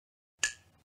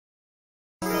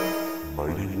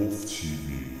MightyWolfTV.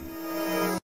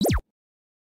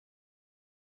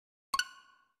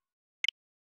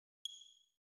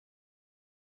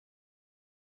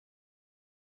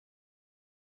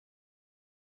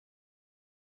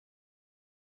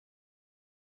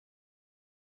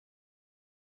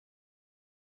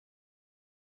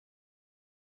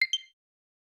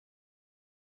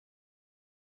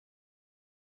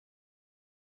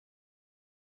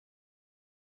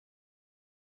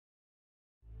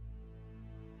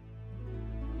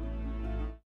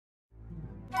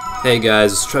 Hey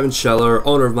guys, it's Trevin Scheller,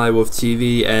 owner of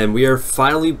MightyWolfTV, and we are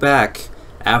finally back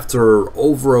after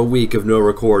over a week of no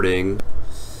recording.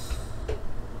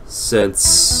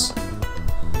 Since,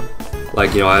 I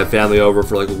had family over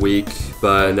for like a week,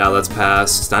 but now that's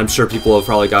passed. I'm sure people have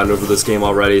probably gotten over this game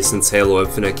already since Halo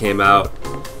Infinite came out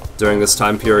during this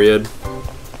time period.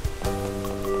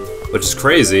 Which is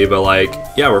crazy, but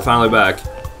yeah, we're finally back.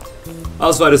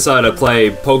 Also, I decided to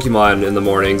play Pokemon in the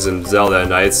mornings and Zelda at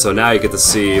night, so now you get to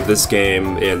see this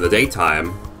game in the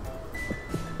daytime.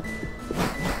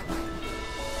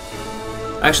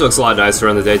 Actually looks a lot nicer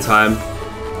in the daytime.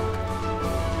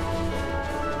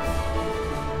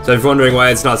 So if you're wondering why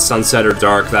it's not sunset or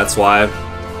dark, that's why.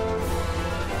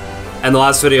 And the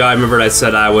last video I remembered I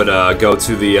said I would go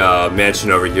to the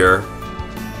mansion over here.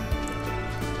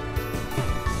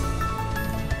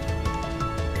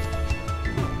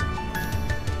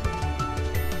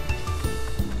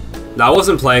 Now, I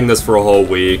wasn't playing this for a whole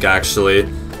week, actually.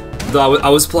 Though I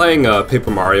was playing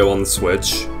Paper Mario on the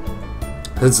Switch.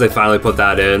 Since they finally put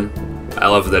that in. I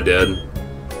love that they did.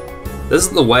 This is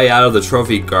the way out of the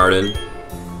trophy garden.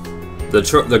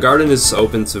 The garden is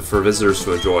open for visitors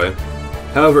to enjoy.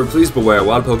 However, please beware,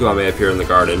 wild Pokemon may appear in the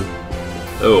garden.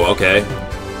 Oh, okay.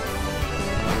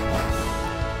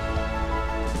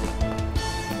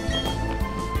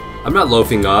 I'm not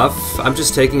loafing off, I'm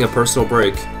just taking a personal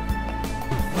break.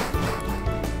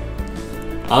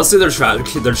 Honestly, their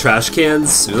trash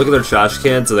cans, if you look at their trash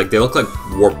cans, they look like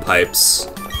warp pipes.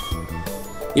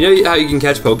 You know how you can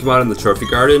catch Pokemon in the trophy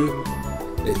garden?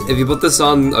 If you put this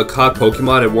on a caught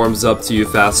Pokemon, it warms up to you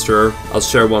faster. I'll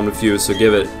share one with you, so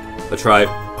give it a try.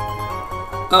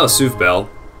 Oh, Soothe-Bell.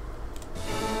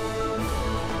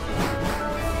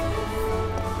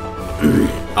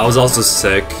 I was also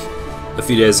sick a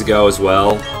few days ago as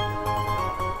well,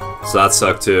 so that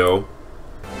sucked too.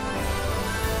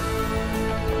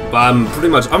 But I'm pretty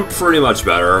much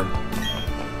better.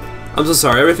 I'm so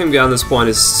sorry, everything beyond this point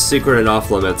is secret and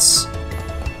off limits.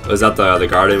 Is that the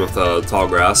garden with the tall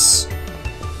grass?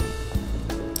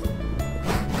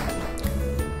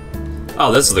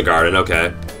 Oh, this is the garden,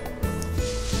 okay.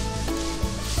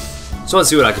 Just wanna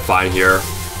see what I can find here.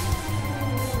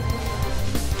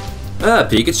 Ah,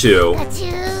 Pikachu.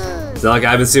 It's not like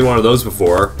I haven't seen one of those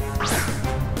before.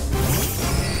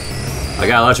 I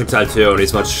got electric type too, and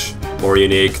he's much more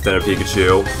unique than a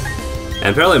Pikachu. And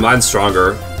apparently mine's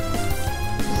stronger.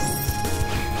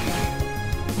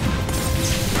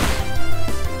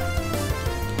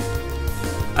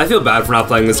 I feel bad for not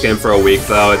playing this game for a week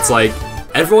though. It's like,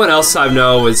 everyone else I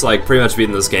know is pretty much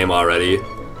beating this game already.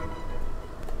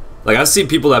 I've seen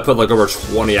people that put over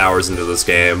 20 hours into this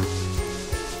game.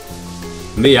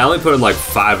 Me, I only put in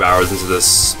 5 hours into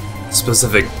this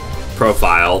specific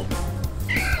profile.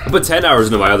 I put 10 hours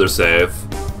into my other save.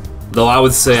 Though I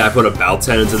would say I put about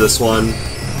 10 into this one.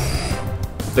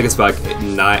 I think it's about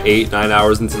 8, 9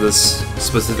 hours into this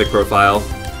specific profile.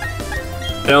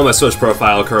 I know my Switch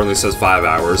profile currently says 5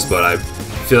 hours, but I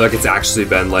feel like it's actually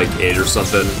been 8 or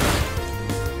something.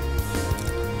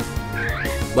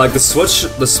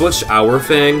 The Switch hour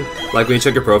thing, when you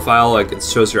check your profile, it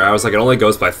shows your hours, it only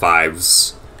goes by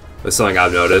 5s. That's something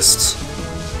I've noticed.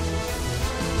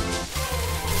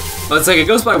 But it's it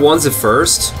goes by 1s at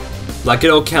first.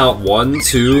 It'll count 1,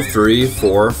 2, 3,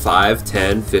 4, 5,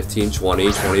 10, 15,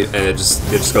 20, 20, and it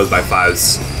just goes by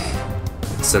 5s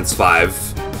since 5.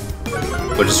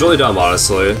 Which is really dumb,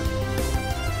 honestly.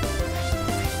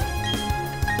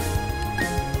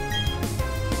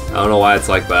 I don't know why it's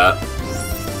like that.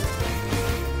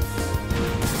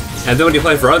 And then when you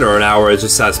play for under an hour, it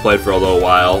just has played for a little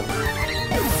while.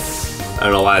 I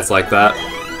don't know why it's like that.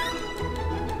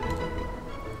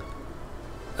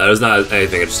 There's not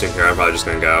anything interesting here, I'm probably just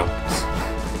gonna go.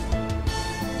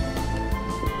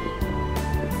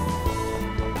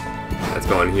 Let's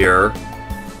go in here.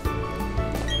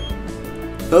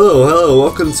 Hello,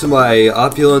 welcome to my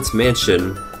opulent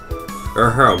mansion.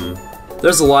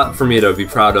 There's a lot for me to be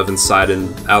proud of inside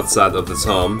and outside of this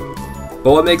home.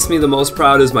 But what makes me the most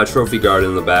proud is my trophy garden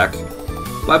in the back.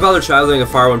 Why bother traveling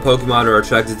afar when Pokemon are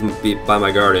attracted by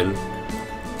my garden?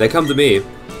 They come to me.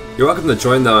 You're welcome to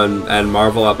join though and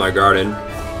marvel at my garden.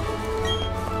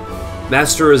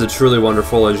 Master is a truly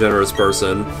wonderful and generous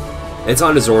person. It's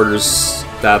on his orders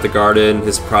that the garden,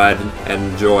 his pride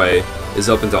and joy, is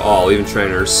open to all, even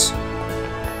trainers.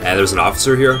 And there's an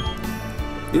officer here?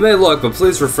 You may look, but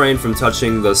please refrain from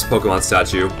touching this Pokemon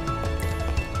statue.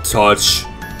 Touch.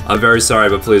 I'm very sorry,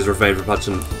 but please refrain from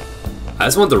touching... I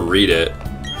just want to read it.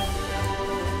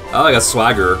 Oh, I got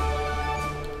swagger.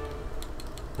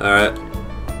 Alright.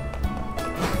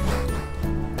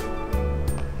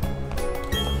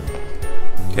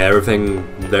 Okay, everything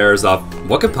there is off.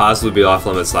 What could possibly be off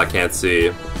limits that I can't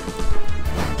see?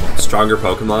 Stronger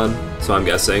Pokemon, so I'm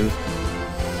guessing.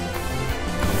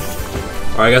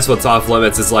 Or I guess what's off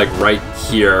limits is like right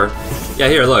here. Yeah,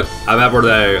 here, look. I'm at where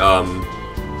they, I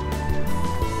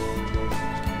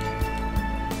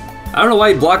don't know why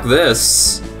you blocked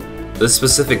this. This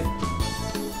specific...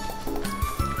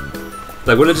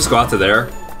 Like, wouldn't it just go out to there?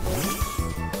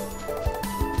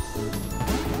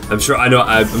 I'm sure,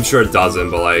 I'm sure it doesn't,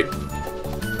 but like...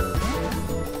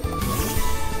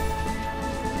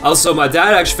 Also, my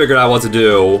dad actually figured out what to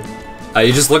do.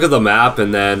 You just look at the map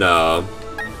and then, you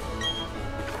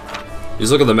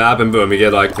just look at the map and boom, you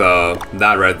get like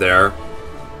that right there.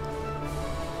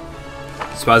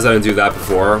 Surprised I didn't do that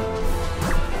before.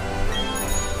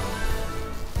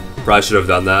 Probably should have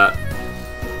done that.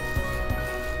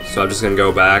 So I'm just gonna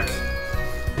go back.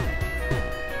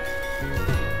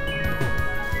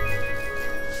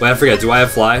 Wait, I forget, do I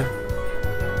have fly?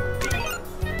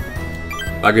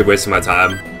 I could be wasting my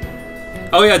time.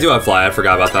 Oh yeah, I do have fly, I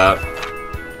forgot about that.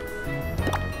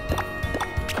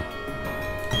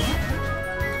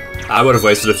 I would have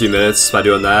wasted a few minutes by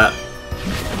doing that.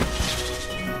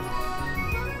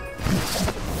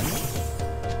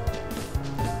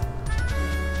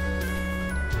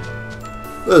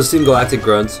 Oh, Steam Galactic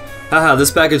Grunt. Haha,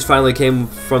 this package finally came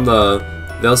from the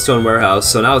Veilstone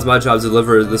warehouse, so now it's my job to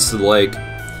deliver this to the lake.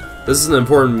 This is an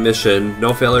important mission,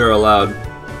 no failure allowed.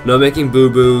 No making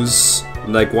boo-boos,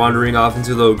 like wandering off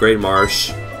into the Great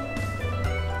Marsh.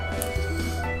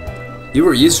 You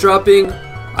were eavesdropping?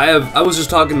 I was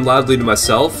just talking loudly to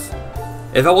myself.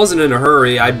 If I wasn't in a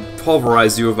hurry, I'd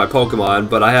pulverize you with my Pokemon,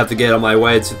 but I have to get on my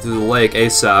way to the lake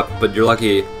ASAP, but you're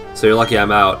lucky, so you're lucky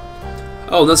I'm out.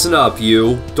 Oh, listen up,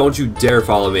 you. Don't you dare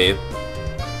follow me.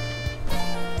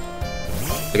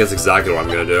 I guess exactly what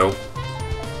I'm gonna do.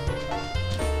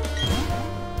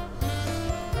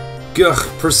 Gugh,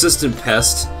 persistent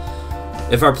pest.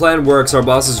 If our plan works, our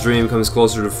boss's dream comes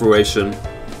closer to fruition.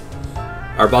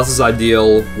 Our boss's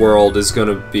ideal world is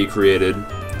gonna be created.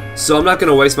 So I'm not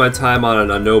gonna waste my time on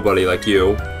a nobody like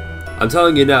you. I'm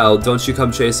telling you now, don't you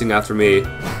come chasing after me.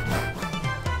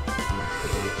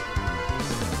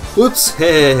 Whoops,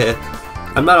 heh.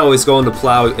 I'm not always going to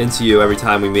plow into you every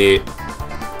time we meet.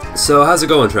 So how's it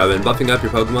going, Trevin? Buffing up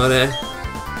your Pokemon, eh?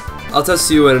 I'll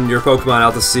test you and your Pokemon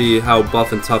out to see how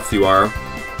buff and tough you are.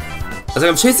 I was like,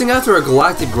 I'm chasing after a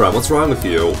Galactic Grunt, what's wrong with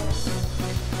you?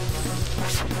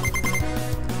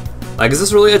 Like, is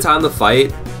this really a time to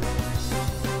fight?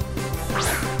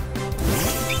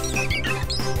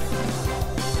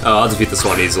 Oh, I'll defeat this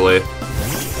one easily.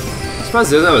 I'm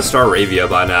surprised it doesn't have a Staravia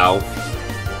by now.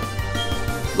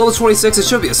 Level 26, it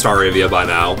should be a Staravia by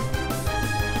now.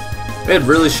 It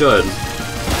really should.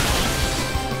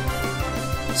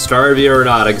 Staravia or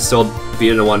not, I can still beat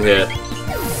it in one hit.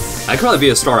 I could probably be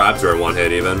a Staraptor in one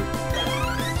hit, even.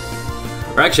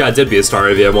 Or actually, I did be a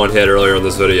Staravia in one hit earlier in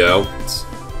this video. It's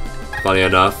funny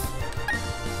enough.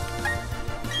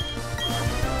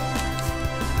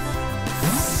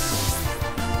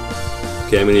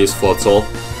 Okay, I'm gonna use Floatzel.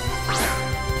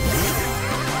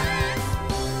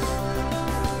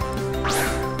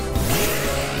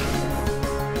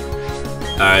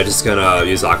 Alright, just gonna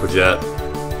use Aqua Jet.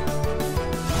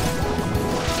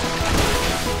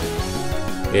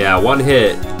 Yeah, one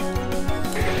hit.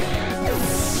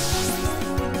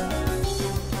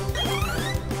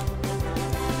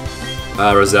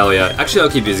 Roselia. Actually, I'll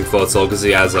keep using Floatzel because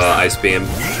he has Ice Beam.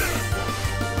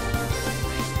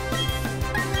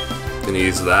 Gonna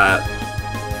use that.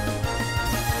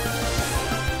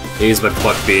 Use my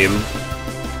Buck Beam.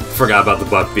 Forgot about the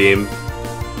Buck Beam.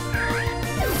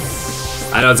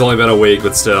 I know it's only been a week,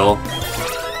 but still.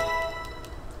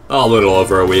 Oh, a little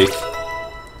over a week.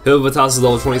 Hippopotas is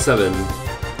level 27.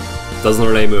 Doesn't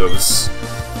learn any moves.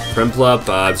 Primplup,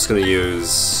 I'm just gonna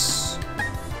use...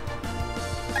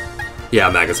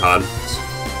 Yeah, Magaton.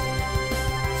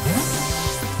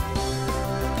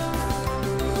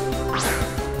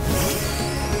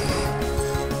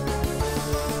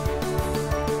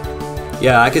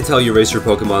 Yeah, I can tell you race your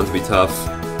Pokemon to be tough.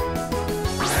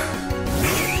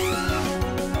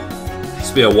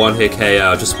 Just be a one-hit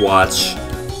KO, just watch.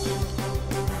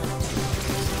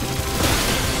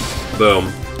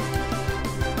 Boom.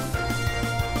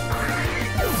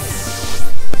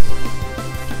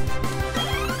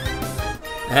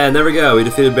 And there we go, we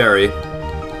defeated Barry.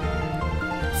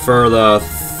 For the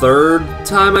third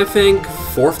time, I think?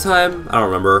 Fourth time? I don't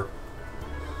remember.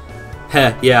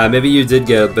 Heh, yeah, maybe you did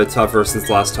get a bit tougher since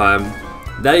last time.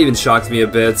 That even shocked me a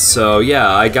bit, so yeah,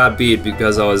 I got beat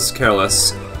because I was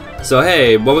careless. So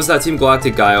hey, what was that Team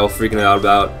Galactic guy all freaking out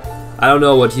about? I don't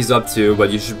know what he's up to, but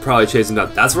you should probably chase him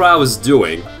down. That's what I was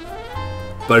doing.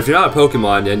 But if you're not a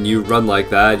Pokemon and you run like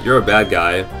that, you're a bad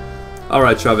guy.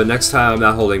 Alright, Trevor, next time I'm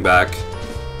not holding back.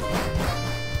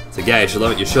 So yeah, you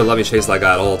should let me chase that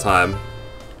guy the whole time.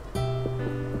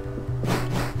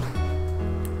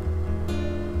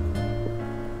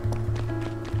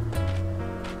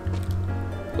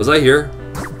 Was I here?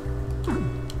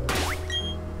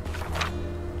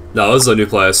 No, this is a new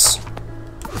place.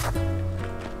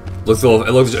 It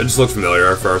just looked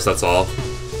familiar at first, that's all.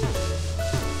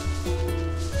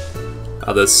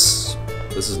 Oh, this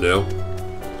is new.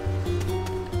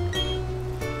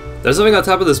 There's something on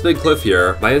top of this big cliff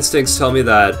here. My instincts tell me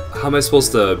that. How am I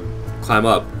supposed to climb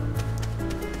up?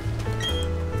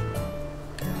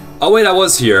 Oh wait, I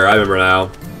was here. I remember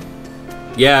now.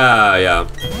 Yeah.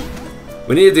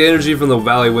 We needed the energy from the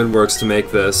Valley Windworks to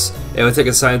make this. It would take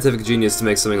a scientific genius to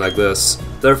make something like this.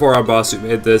 Therefore, our boss who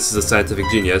made this is a scientific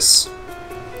genius.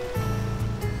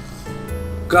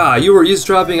 God, you were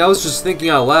eavesdropping. I was just thinking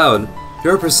out loud.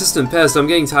 You're a persistent pest. I'm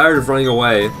getting tired of running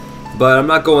away. But I'm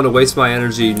not going to waste my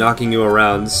energy knocking you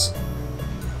around.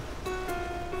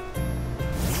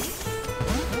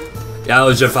 Yeah, I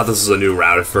legit thought this was a new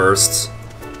route at first.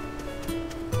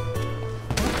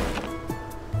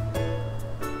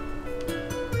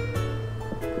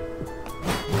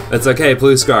 It's okay,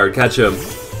 police guard, catch him.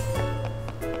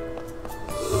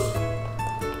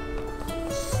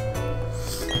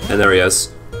 And there he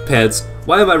is. Pants.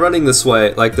 Why am I running this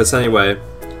way, like this anyway?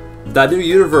 That new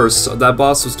universe that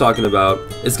boss was talking about,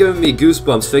 it's giving me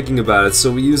goosebumps thinking about it,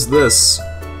 so we use this.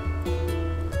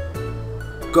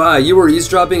 God, you were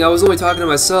eavesdropping? I was only talking to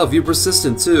myself, you're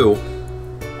persistent too.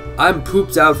 I'm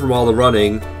pooped out from all the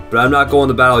running, but I'm not going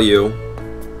to battle you.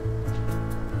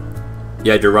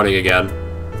 Yeah, you're running again.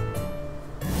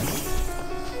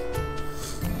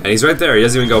 And he's right there, he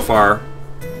doesn't even go far.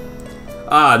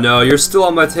 Ah, no, you're still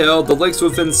on my tail, the lake's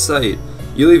within sight.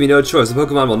 You leave me no choice, the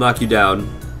Pokemon will knock you down.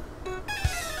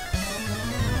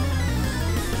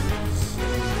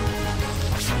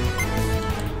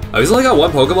 Oh, he's only got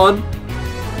one Pokemon?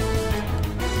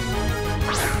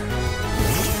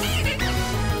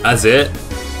 That's it?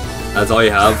 That's all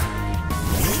you have?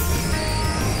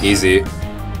 Easy.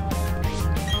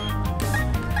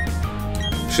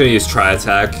 Just gonna use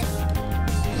Tri-Attack.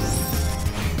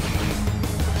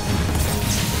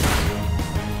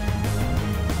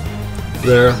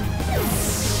 There.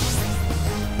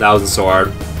 That wasn't so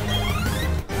hard.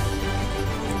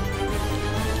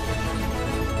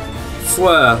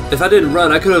 If I didn't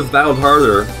run, I could have battled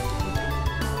harder.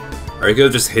 Or I could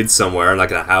have just hid somewhere,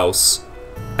 like in a house.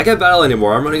 I can't battle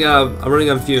anymore. I'm running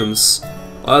on fumes.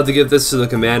 I'll have to give this to the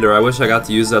commander. I wish I got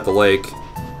to use it at the lake.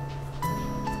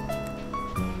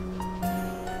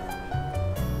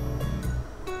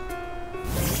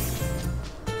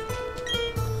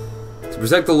 To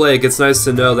protect the lake, it's nice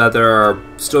to know that there are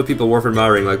still people worth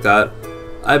admiring like that.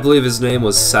 I believe his name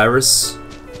was Cyrus.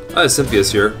 Oh,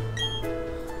 Cynthia's here.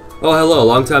 Oh, hello,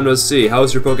 long time no see. How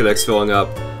is your Pokedex filling up?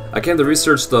 I came to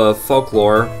research the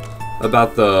folklore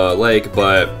about the lake,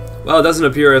 but, well, it doesn't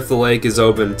appear if the lake is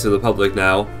open to the public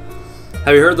now.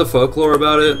 Have you heard the folklore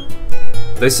about it?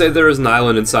 They say there is an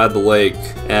island inside the lake,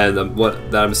 and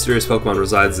that a mysterious Pokemon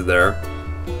resides there.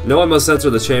 No one must enter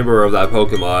the chamber of that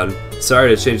Pokemon. Sorry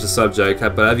to change the subject,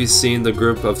 but have you seen the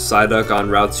group of Psyduck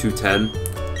on Route 210?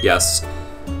 Yes.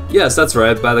 Yes, that's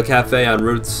right, by the cafe on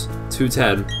Route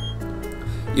 210.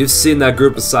 You've seen that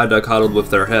group of Psyduck huddled with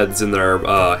their heads in their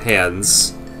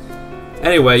hands.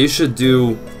 Anyway, you should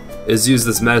do is use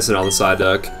this medicine on the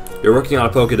Psyduck. You're working on a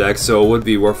Pokedex, so it would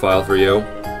be worthwhile for you.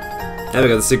 And we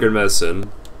got the secret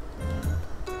medicine.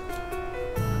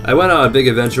 I went on a big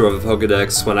adventure with a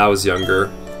Pokedex when I was younger.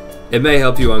 It may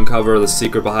help you uncover the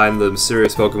secret behind the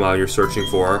mysterious Pokemon you're searching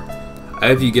for. I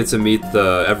hope you get to meet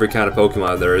every kind of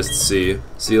Pokemon there is to see.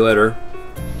 See you later.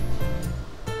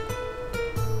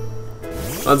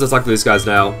 Let's talk to these guys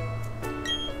now.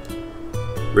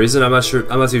 Reason? I'm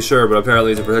not too sure, but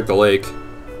apparently to protect the lake.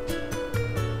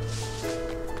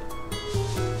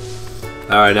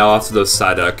 Alright, now off to those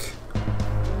Psyduck.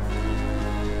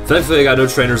 Thankfully I got no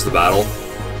trainers to battle.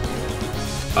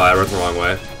 Oh, I went the wrong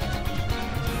way.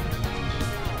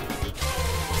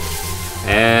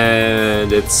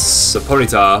 And it's a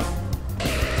Ponyta.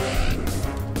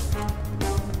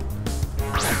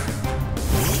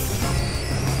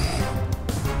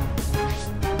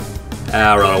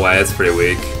 Ah, run away, it's pretty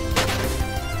weak.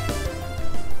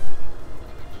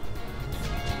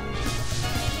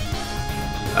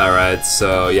 Alright,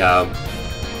 so yeah.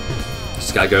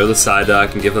 Just gotta go to the side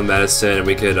duck and give them medicine, and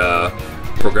we could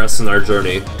progress in our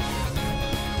journey.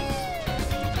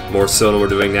 More so than we're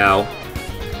doing now.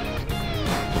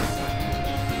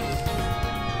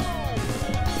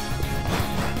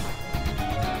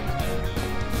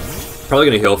 Probably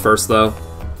gonna heal first, though.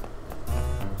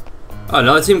 Oh,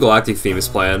 another Team Galactic theme is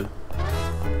playing.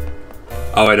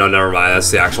 Oh wait, no, never mind. That's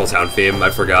the actual town theme. I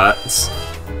forgot.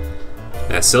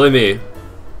 Yeah, silly me.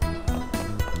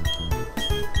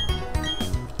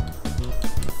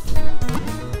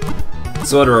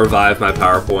 So I want to revive my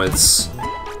PowerPoints.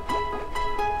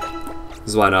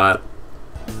 Because why not?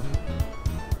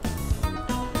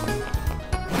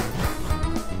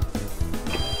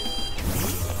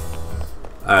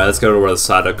 Alright, let's go to where the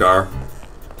Psyduck are.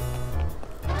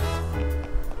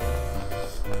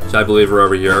 Which I believe are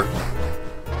over here.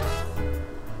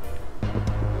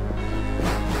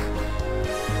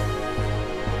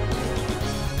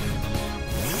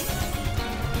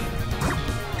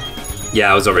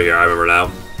 Yeah, I was over here, I remember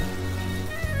now.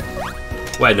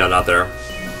 Wait, no, not there.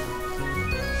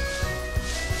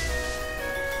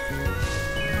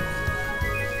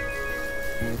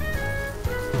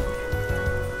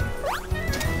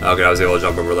 Okay, I was able to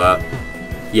jump over that.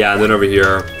 Yeah, and then over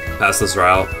here, past this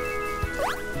route.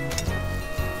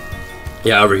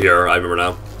 Yeah, over here, I remember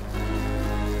now.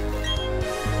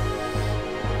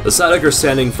 The Psyduck are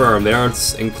standing firm, they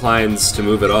aren't inclined to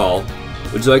move at all.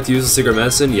 Would you like to use the secret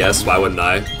medicine? Yes, why wouldn't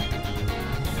I?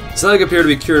 Psyduck appear to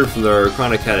be cured from their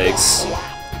chronic headaches.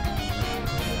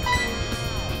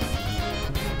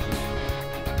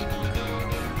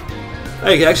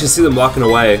 Hey, you can actually see them walking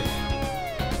away.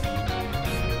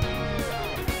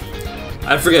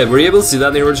 I forget, were you able to see that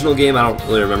in the original game? I don't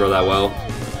really remember that well.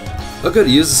 Oh good,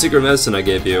 use the secret medicine I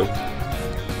gave you.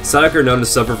 Psyduck are known to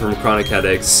suffer from chronic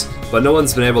headaches, but no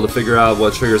one's been able to figure out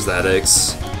what triggers the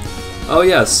headaches. Oh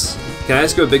yes, can I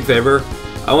ask you a big favor?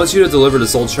 I want you to deliver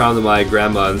this old charm to my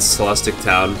grandma in Celestic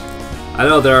Town. I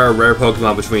know there are rare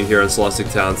Pokemon between here and Celestic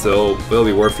Town, so it'll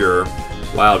be worth your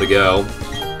while to go.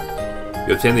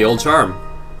 You obtain the old charm.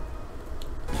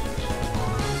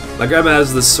 My grandma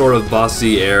has this sort of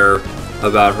bossy air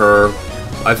about her.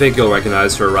 I think you'll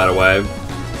recognize her right away.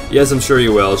 Yes, I'm sure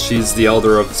you will. She's the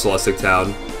elder of Celestic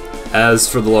Town. As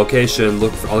for the location,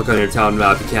 look on your town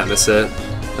map. You can't miss it.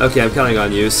 Okay, I'm counting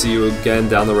on you. See you again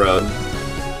down the road.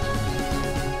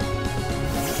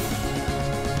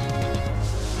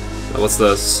 What's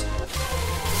this?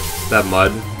 That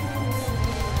mud?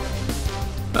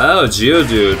 Oh,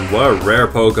 Geodude. What a rare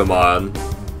Pokemon.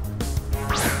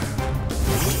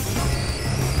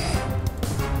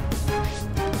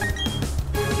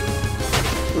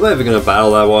 I'm not even gonna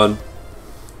battle that one.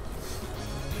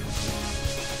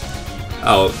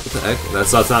 Oh, what the heck?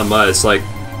 That's not mud, it's like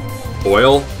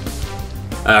oil?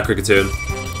 Ah, Kricketune.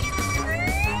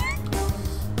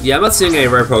 Yeah, I'm not seeing any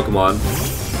rare Pokemon.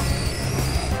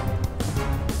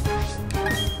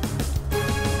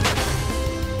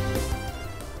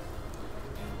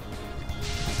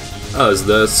 Oh, is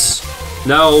this?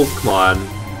 No, come on.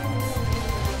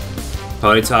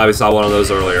 Ponyta, we saw one of those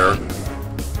earlier.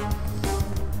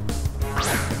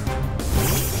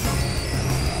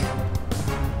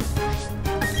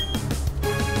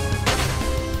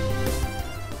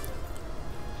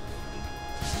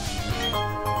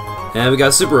 And we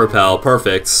got Super Repel,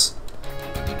 perfect.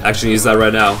 Actually, use that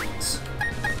right now.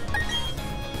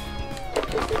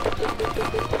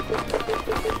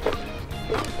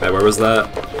 Wait, where was that?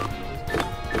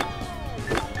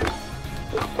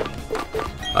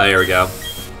 Oh, here we go.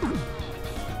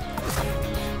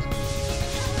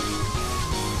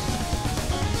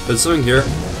 Is something here?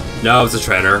 No, it's a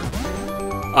trainer.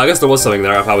 Oh, I guess there was something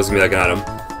there if I was gonna be like an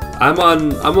item. I'm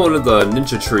one of the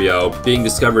ninja trio. Being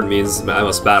discovered means I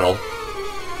must battle.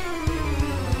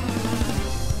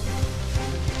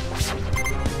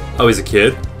 Oh, he's a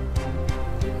kid?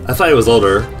 I thought he was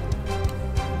older.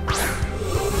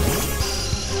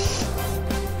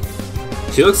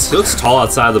 He looks tall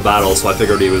outside the battle, so I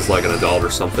figured he was like an adult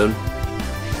or something.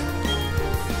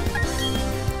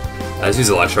 I just use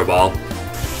Electro Ball.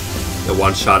 And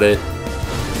one-shot it.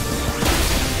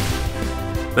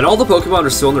 And all the Pokemon are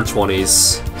still in their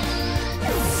 20s.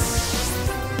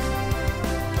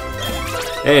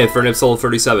 Hey, Fernip's level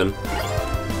 37.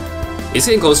 He's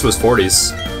getting close to his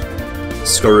 40s.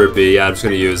 Skorupi, yeah, I'm just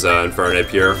gonna use Infernape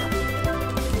here.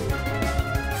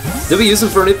 Did we use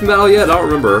Infernape in battle yet? I don't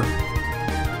remember.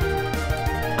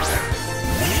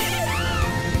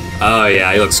 Oh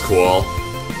yeah, he looks cool.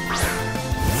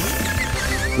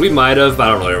 We might have, but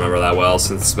I don't really remember that well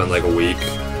since it's been like a week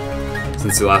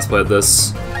since we last played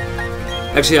this.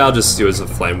 Actually, I'll just do it as a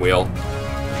Flame Wheel.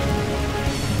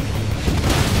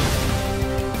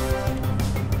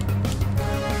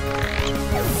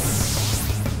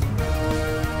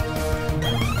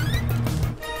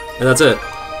 And that's it.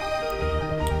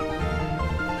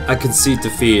 I concede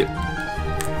defeat.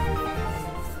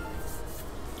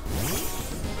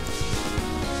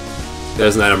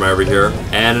 There's an item right over here.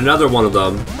 And another one of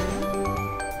them.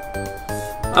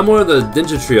 I'm one of the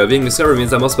Ninja Trio. Being discovered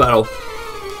means I must battle.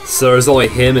 So there's only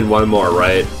him and one more,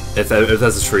 right? If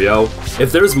that's a trio.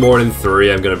 If there's more than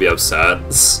 3, I'm gonna be upset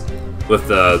with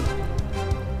the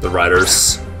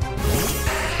riders.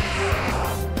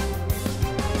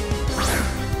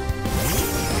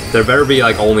 There better be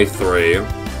like only 3.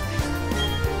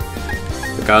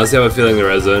 Like, I honestly have a feeling there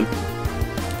isn't.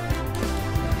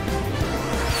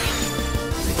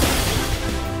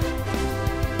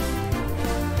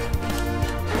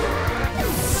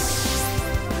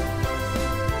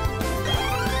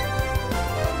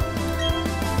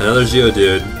 Another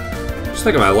Geodude. Just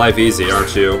making my life easy,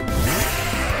 aren't you?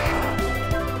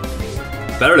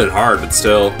 Better than hard, but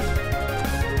still.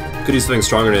 Could use something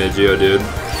stronger than a Geodude.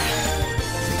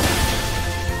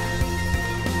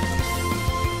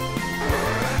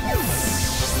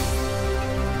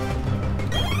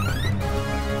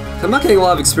 I'm not getting a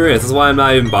lot of experience, that's why I'm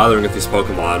not even bothering with these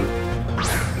Pokemon.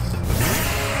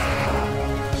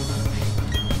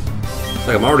 It's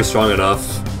like I'm already strong enough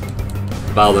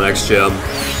to battle the next gym.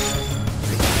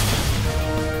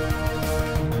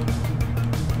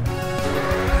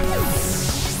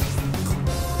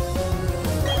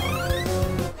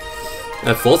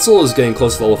 And Floatzel is getting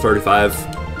close to level 35.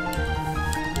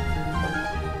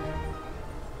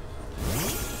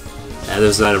 And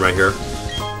there's an item right here.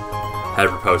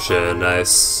 Hyper Potion,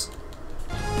 nice.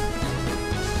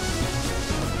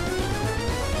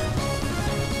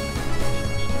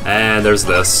 And there's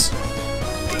this.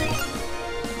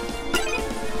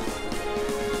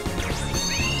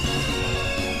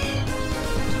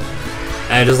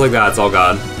 And just like that, it's all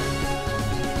gone.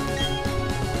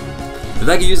 If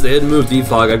I could use the hidden move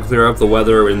Defog, I'd clear up the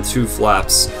weather in 2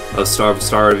 flaps of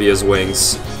Staravia's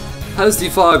wings. How does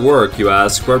Defog work, you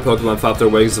ask? Bird Pokemon flap their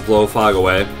wings to blow fog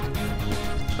away.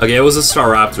 Okay, it was a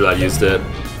Staraptor that used it.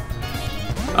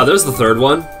 Oh, there's the 3rd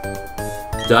one.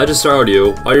 Did I just startled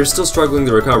you? Oh, you're still struggling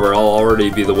to recover. I'll already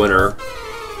be the winner.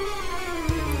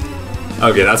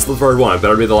 Okay, that's the 3rd one. It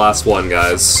better be the last one,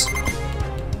 guys.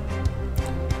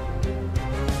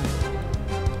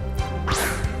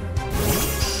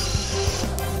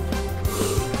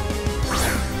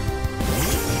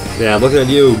 Yeah, I'm looking at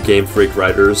you, Game Freak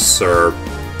writers, or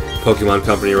Pokemon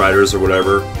Company writers, or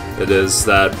whatever it is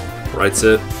that writes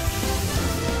it.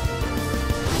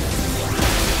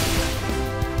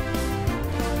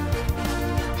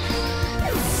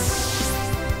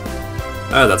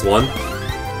 Ah, that's one.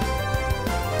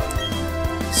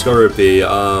 Skorupi,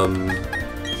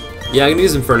 yeah, I'm gonna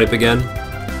use Infernape again.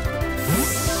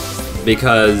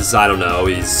 Because, I don't know,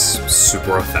 he's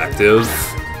super effective.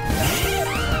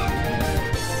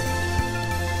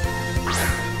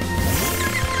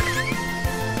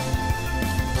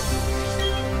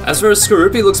 As far as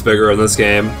Skorupi looks bigger in this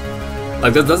game.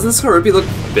 Like, doesn't Skorupi look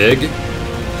big?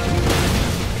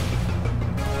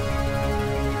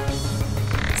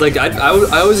 It's like,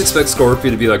 I always expect Skorupi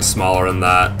to be, like, smaller than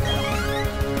that.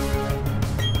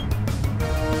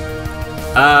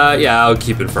 Yeah, I'll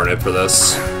keep Infernape for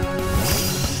this.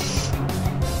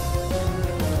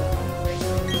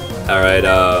 Alright,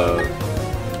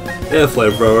 yeah,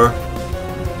 Flamethrower.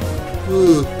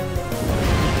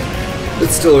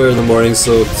 It's still early in the morning,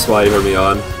 so that's why you heard me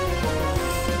on.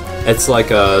 It's like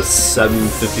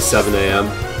 7:57 a.m.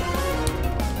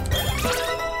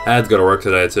 I had to go to work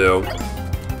today too.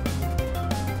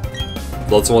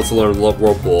 Lots wants to learn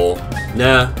Whirlpool.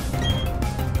 Nah.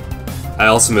 I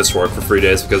also missed work for 3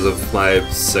 days because of my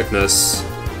sickness.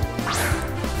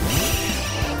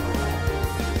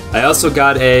 I also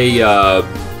got a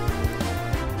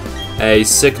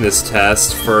sickness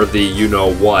test for the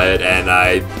you-know-what, and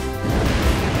I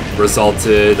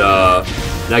resulted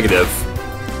negative.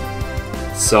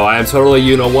 So I am totally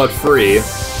you-know-what free.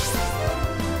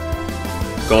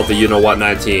 Call it the you-know-what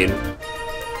 19.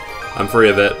 I'm free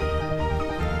of it.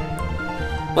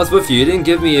 What's with you? You didn't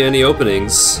give me any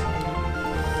openings.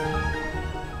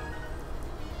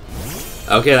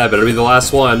 Okay, that better be the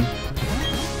last one.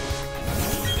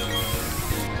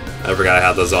 I forgot I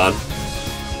had those on.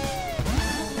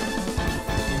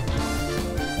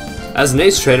 As an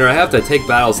ace trainer, I have to take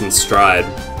battles in stride.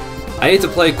 I need to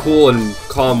play cool in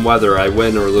calm weather, I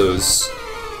win or lose.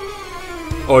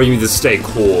 Or you need to stay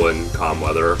cool in calm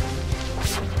weather.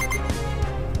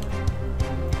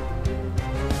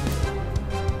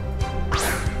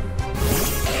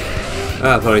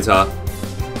 Ah, Ponyta.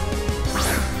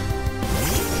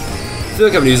 I feel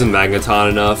like I'm using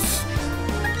Magneton enough.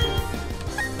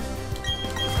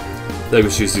 I think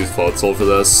we should use Float Soul for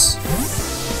this.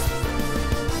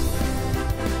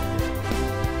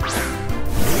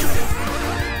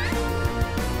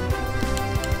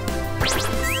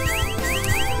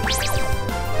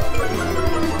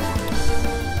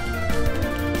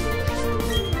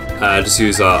 Just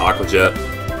use Aqua Jet.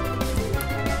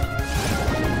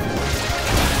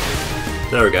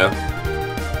 There we go.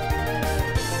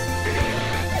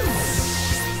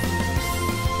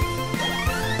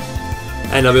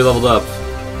 And I'll be leveled up.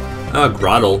 Ah,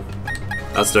 Grottle.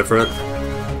 That's different.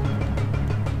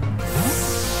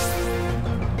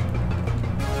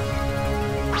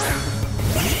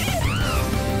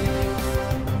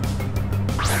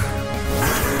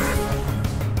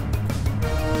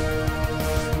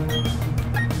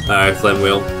 Alright, Flame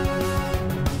Wheel.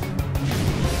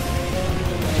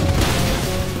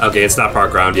 Okay, it's not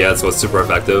Park Ground yet, so it's super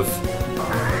effective.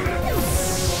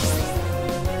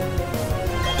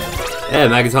 Yeah,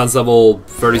 Magneton's level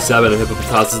 37 and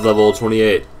Hippopotas is level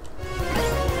 28.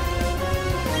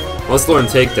 Let's learn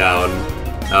Takedown.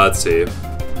 Let's see.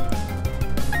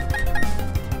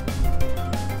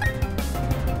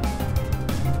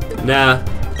 Nah.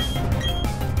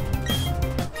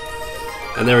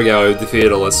 And there we go, we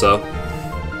defeated Alyssa.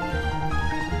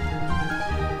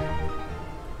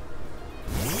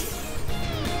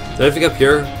 Did I pick up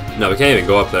here? No, we can't even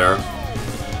go up there.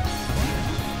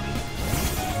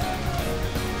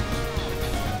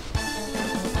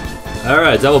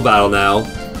 Alright, double battle now.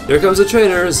 Here comes the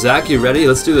trainer. Zach, you ready?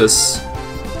 Let's do this.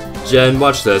 Jen,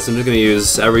 watch this. I'm just gonna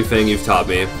use everything you've taught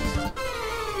me.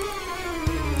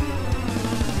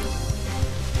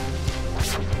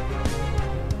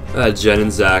 Jen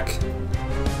and Zach.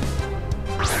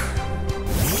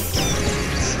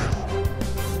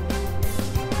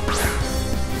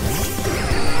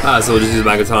 So we'll just use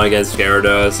Magneton against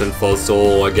Gyarados and Float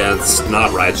Soul against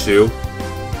not Raichu.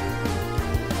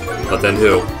 But then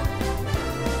who?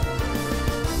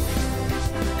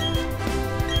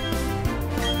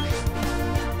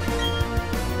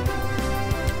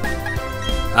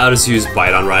 I'll just use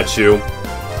Bite on Raichu.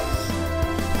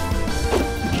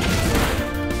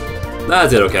 That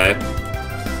did okay.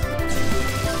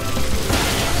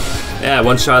 Yeah,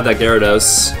 one shot that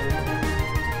Gyarados.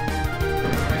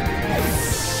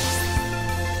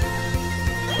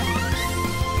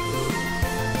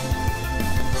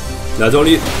 No, don't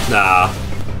eat. Nah.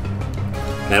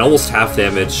 Man, almost half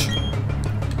damage.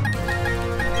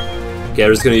 Okay,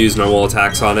 we're just gonna use normal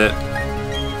attacks on it.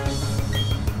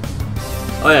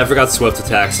 Oh yeah, I forgot Swift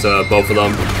attacks to both of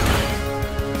them.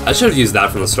 I should have used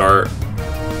that from the start.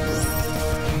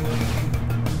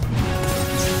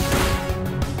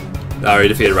 Oh, we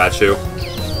defeated Raichu.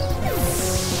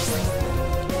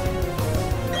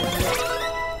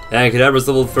 And Kadabra's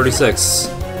level 36.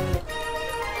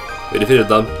 We defeated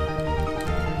them.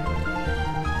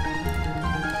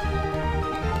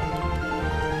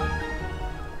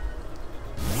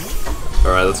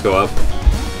 Alright, let's go up.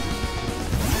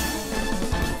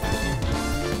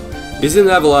 He seems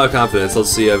to have a lot of confidence. Let's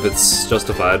see if it's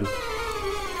justified.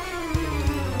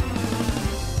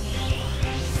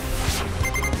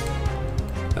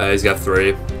 He's got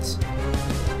 3.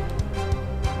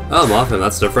 Oh, Mothman,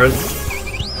 that's different.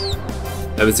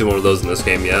 I haven't seen one of those in this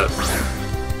game yet.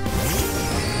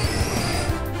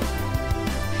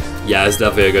 Yeah, it's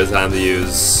definitely a good time to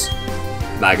use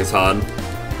Magneton.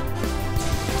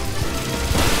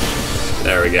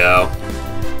 There we go.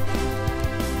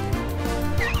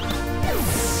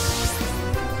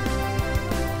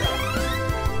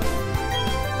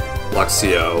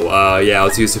 Luxio. Yeah,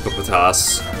 let's use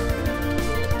Hippopotas.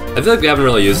 I feel like we haven't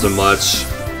really used them much.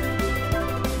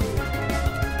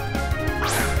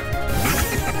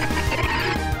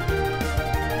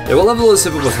 Yeah, what level is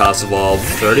Hippopotas evolve?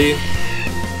 30?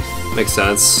 Makes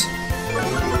sense.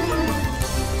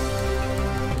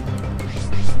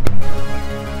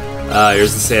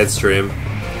 Here's the sand stream.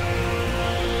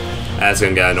 That's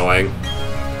gonna get annoying.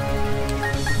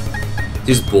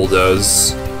 These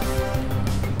bulldoze.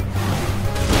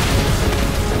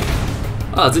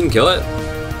 Oh, it didn't kill it?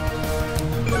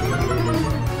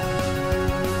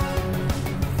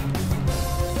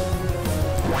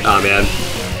 Ah, man.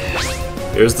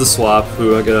 Here's the swap.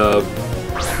 Who am I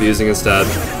gonna be using instead?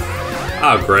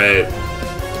 Oh, great.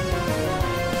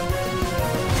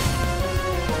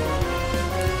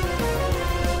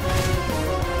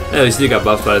 Hey, at least he got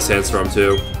buffed by a sandstorm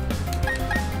too.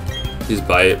 He's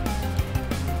bite.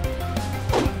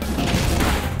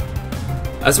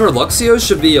 I swear Luxio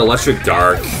should be Electric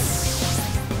Dark.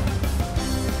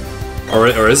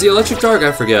 Or is he Electric Dark?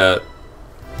 I forget.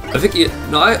 I think he,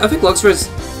 no, I think Luxray's,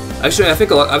 actually I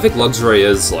think Luxray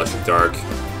is Electric Dark,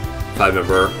 if I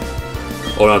remember.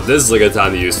 Oh no, this is a good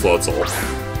time to use Floatzel.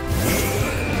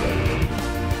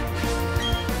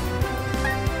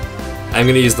 I'm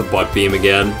gonna use the Butt Beam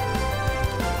again.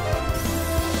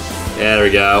 Yeah, there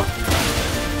we go.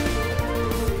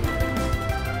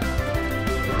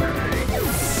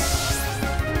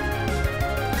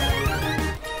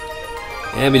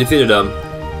 And we defeated him.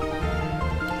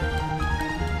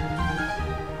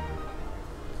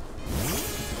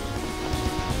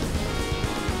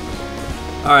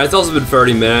 Alright, it's also been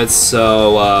 30 minutes,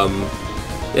 so,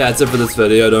 yeah, that's it for this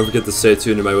video. Don't forget to stay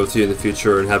tuned to MightyWolfTV in the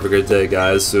future, and have a great day,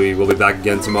 guys. We will be back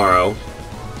again tomorrow.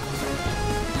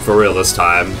 For real this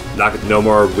time. No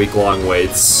more week-long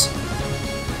waits.